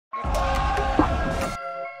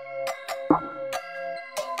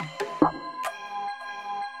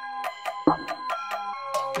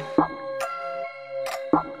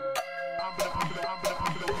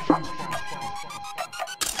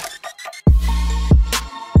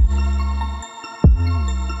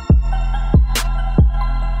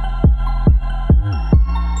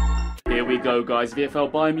go, guys.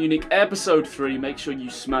 VFL Bayern Munich episode 3. Make sure you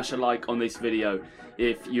smash a like on this video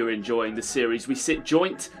if you're enjoying the series. We sit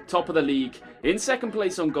joint top of the league, in second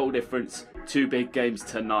place on goal difference. 2 big games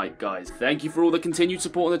tonight, guys. Thank you for all the continued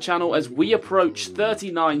support on the channel as we approach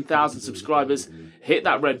 39,000 subscribers. Hit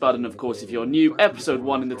that red button, of course, if you're new. Episode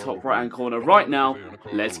 1 in the top right hand corner right now.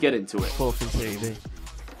 Let's get into it. Fourth in Serie B.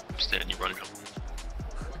 I'm staring you running.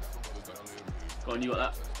 Go on, you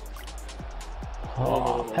got that.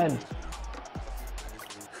 Oh, pen.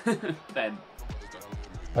 Ben.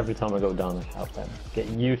 Every time I go down, I shout pen. Get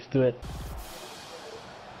used to it.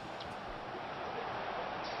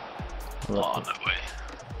 Oh, no way.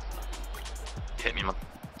 You hit me, man.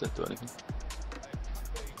 Didn't do anything.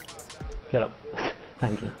 Get up.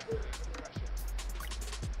 Thank you.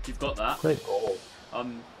 You've got that. Great goal.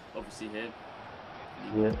 I'm obviously here.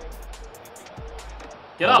 Yeah.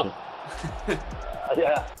 Get up!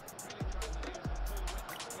 Yeah.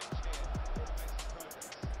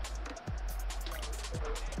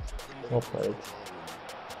 Well played.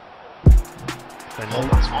 Oh,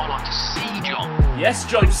 that's what I like to see, John. Yes,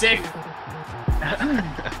 Joseph!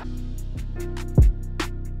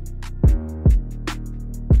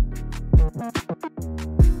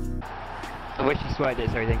 I wish he sweated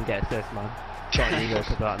it so he didn't get assist, man. Sorry, you go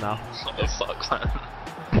for that now. What the fuck's that?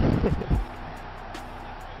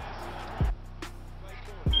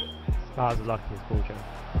 That was the luckiest ball, Joe.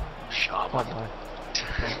 Sharp, Bye man. bye.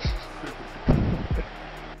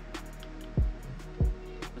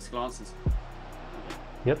 Let's glances.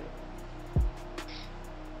 Yep.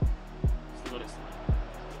 Still got it.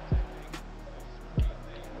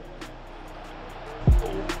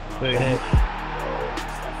 Okay.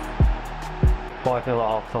 5-0 at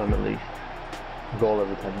half time at least. Goal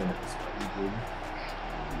every 10 minutes.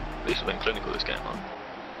 At least we've been clinical this game, man.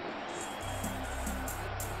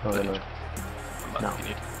 I don't know. I'm back No. if you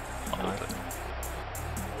need. I'll look at it.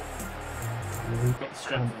 Got the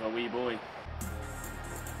strength of a wee boy.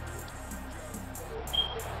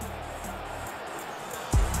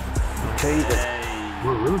 Jesus. Hey.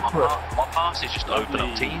 My pass is just open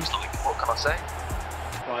up teams, like, what can I say?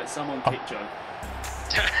 Right, someone kick Joe.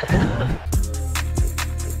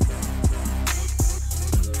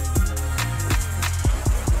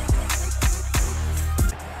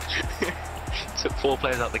 Took 4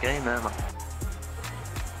 players out of the game there, man.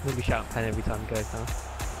 We'll be shouting pen every time he goes now.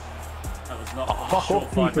 That was not Fuck a short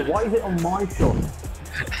off, 5 FIFA. minutes. Why is it on my shot?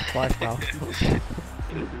 Twice now.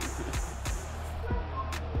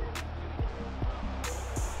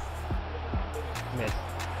 Miss.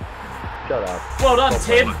 Shut up. Well done,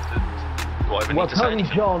 Tim! Do I even Well need to say done,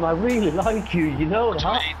 anything? John. I really like you. You know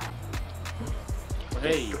that.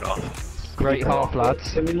 Hey. Good off. Great half,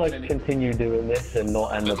 lads. Can we like continue doing this and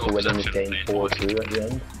not end up winning this game 4-2 at the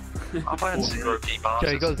end? I've had 0 key passes.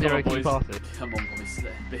 Joe, you got 0 key passes. Come on, boys.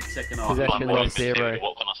 Big second half. Possession I'm winning of 0.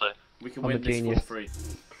 What can I say? We can I'm a win this genius. 4-3.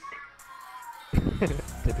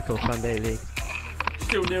 Typical Sunday league.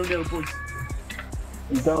 Still 0-0, boys.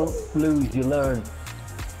 You don't lose, you learn.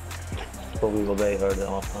 Probably what they heard at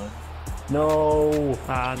half time. No!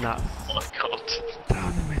 Ah, nuts. Oh my god.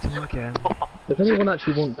 Down the middle again. Does anyone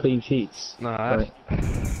actually want clean sheets? No, Right. I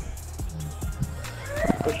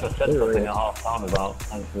wish I said something at half time about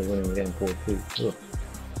thankfully winning the game 4-2.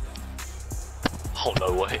 Oh,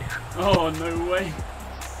 no way. Oh, no way.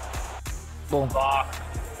 Ball back.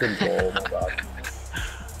 Good ball, my bad.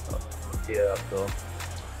 Yeah, so.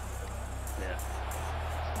 Yeah.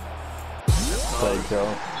 Play,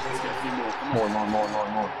 Joe. Let's get a few more. Come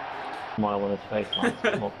on. More. Smile on his face, man.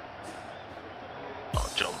 Come on. Oh,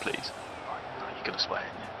 John, please. No, you're gonna swear. I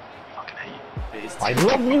fucking hate you. It is I Tim.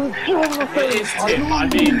 love you, John! It is Tim. I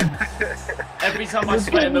mean, every time I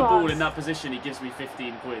sweat in the ball in that position, he gives me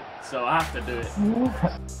 15 quid. So I have to do it.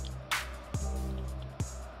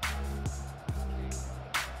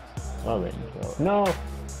 Oh, wait, no.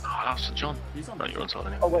 Oh, that's John. He's on No, the you're on side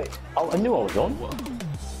anyway. Oh, wait. Oh, I knew I was on.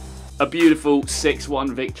 A beautiful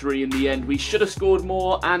 6-1 victory in the end. We should have scored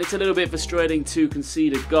more, and it's a little bit frustrating to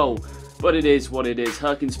concede a goal. But it is what it is.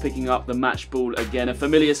 Herkin's picking up the match ball again. A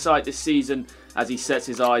familiar sight this season as he sets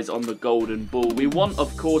his eyes on the golden ball. We want,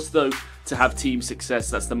 of course, though, to have team success.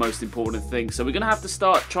 That's the most important thing. So we're going to have to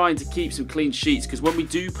start trying to keep some clean sheets, because when we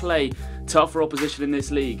do play tougher opposition in this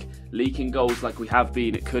league, leaking goals like we have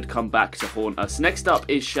been, it could come back to haunt us. Next up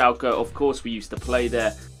is Schalke. Of course, we used to play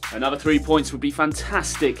there. Another 3 points would be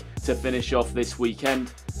fantastic to finish off this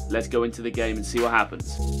weekend. Let's go into the game and see what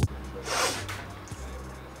happens.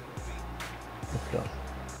 Let's go.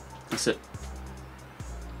 That's it.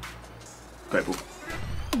 Great ball.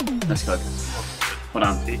 Let's go. Well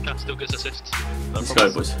done. He still gets assists. No Let's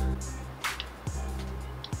problem. go, boys.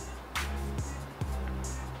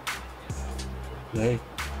 Hey.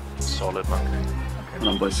 Solid, man. Come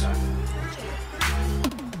on, boys.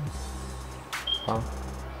 Huh?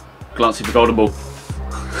 Glancing for golden ball.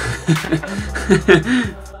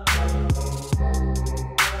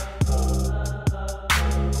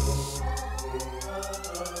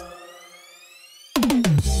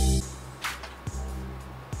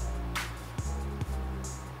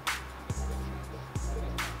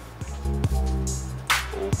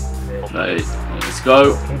 Right, let's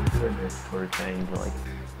go. For a change, like.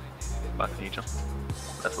 Back to you, John.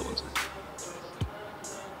 That's the ones.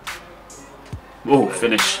 Oh,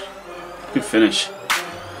 finish. Good finish.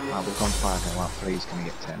 We've gone 5 now. Our 3's going to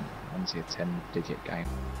get 10. I want to see a 10-digit game.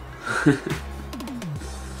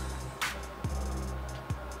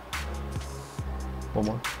 One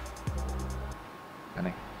more.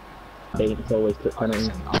 Penny. It's always the penalty.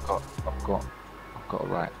 Listen, I've got a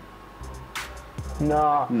right.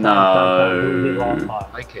 No. No.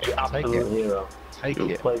 Take it. You're Take absolute it. hero. Take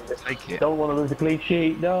Good it. play. Take it. Don't want to lose a clean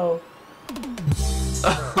sheet. No.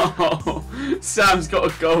 Oh, Sam's got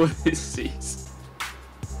a goal this season.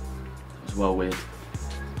 That was well weird.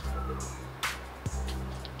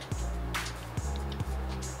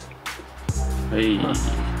 Hey.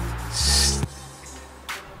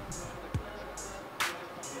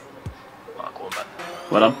 Mark one back.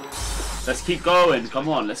 Well done. Let's keep going. Come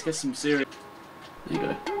on, let's get some serious. There you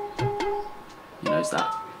go. He knows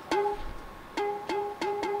that.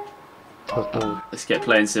 Let's get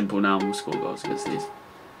playing simple now and we'll score goals against these.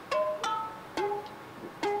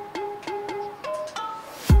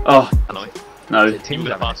 Oh, Penalty. no. You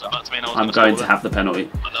would have passed it back to me and I was I'm gonna going score to have the penalty.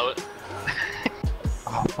 that. I know it.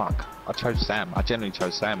 Oh fuck! I chose Sam. I generally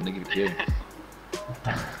chose Sam and they give it to you.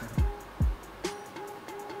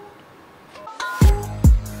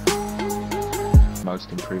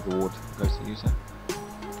 Most improved award goes to you, sir.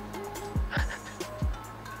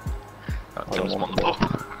 John's on the ball.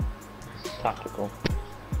 Tactical.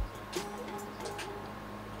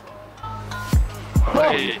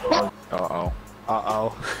 Hey. Uh-oh.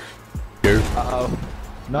 Uh-oh. Uh-oh.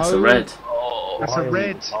 No. That's a red. Oh, That's a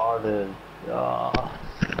red.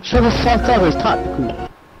 Shut the fuck up, it's tactical.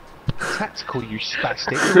 Tactical, you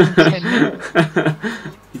spastic. You're on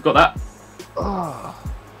 10. You've got that. Oh.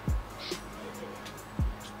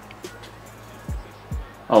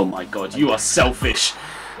 Oh my god, you are selfish.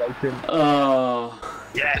 Oh.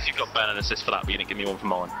 yes, you've got ban and assist for that, but you didn't give me one for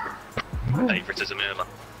mine. Favouritism here,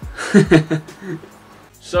 man.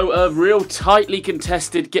 So a real tightly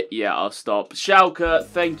contested yeah, I'll stop. Schalke,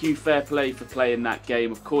 thank you, fair play for playing that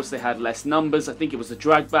game. Of course they had less numbers. I think it was a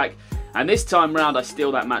drag back. And this time round I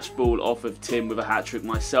steal that match ball off of Tim with a hat-trick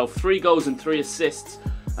myself. 3 goals and 3 assists.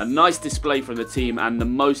 A nice display from the team, and the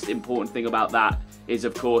most important thing about that is,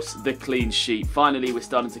 of course, the clean sheet. Finally, we're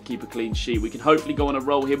starting to keep a clean sheet. We can hopefully go on a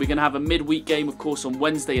roll here. We're going to have a midweek game, of course, on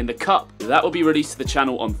Wednesday in the Cup. That will be released to the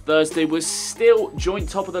channel on Thursday. We're still joint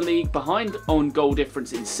top of the league, behind on goal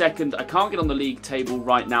difference in second. I can't get on the league table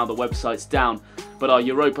right now. The website's down. But our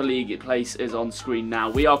Europa League place is on screen now.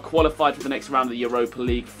 We are qualified for the next round of the Europa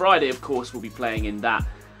League. Friday, of course, we'll be playing in that.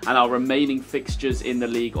 And our remaining fixtures in the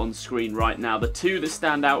league on screen right now. The 2 that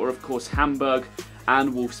stand out are, of course, Hamburg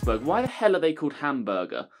and Wolfsburg. Why the hell are they called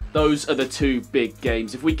Hamburger? Those are the 2 big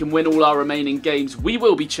games. If we can win all our remaining games, we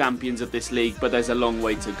will be champions of this league, but there's a long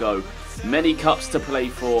way to go. Many cups to play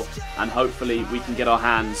for, and hopefully we can get our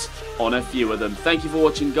hands on a few of them. Thank you for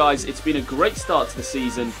watching, guys. It's been a great start to the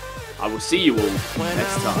season. I will see you all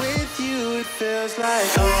next time.